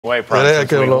Away from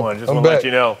week one. Just want to let you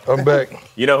know. I'm back.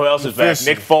 You know who else is back?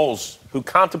 Nick Foles, who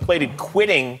contemplated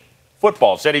quitting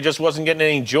football, said he just wasn't getting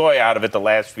any joy out of it the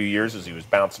last few years as he was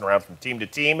bouncing around from team to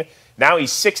team. Now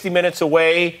he's 60 minutes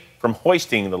away from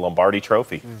hoisting the Lombardi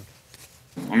Trophy.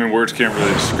 I mean, words can't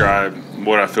really describe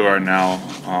what I feel right now.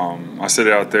 I said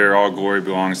it out there, all glory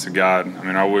belongs to God. I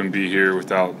mean, I wouldn't be here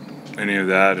without any of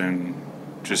that, and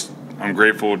just I'm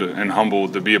grateful and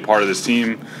humbled to be a part of this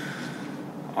team,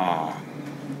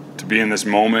 to be in this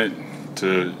moment,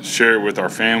 to share it with our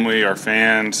family, our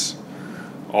fans,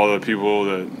 all the people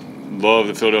that love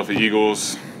the Philadelphia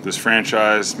Eagles, this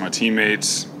franchise, my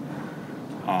teammates.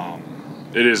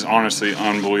 It is honestly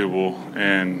unbelievable,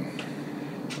 and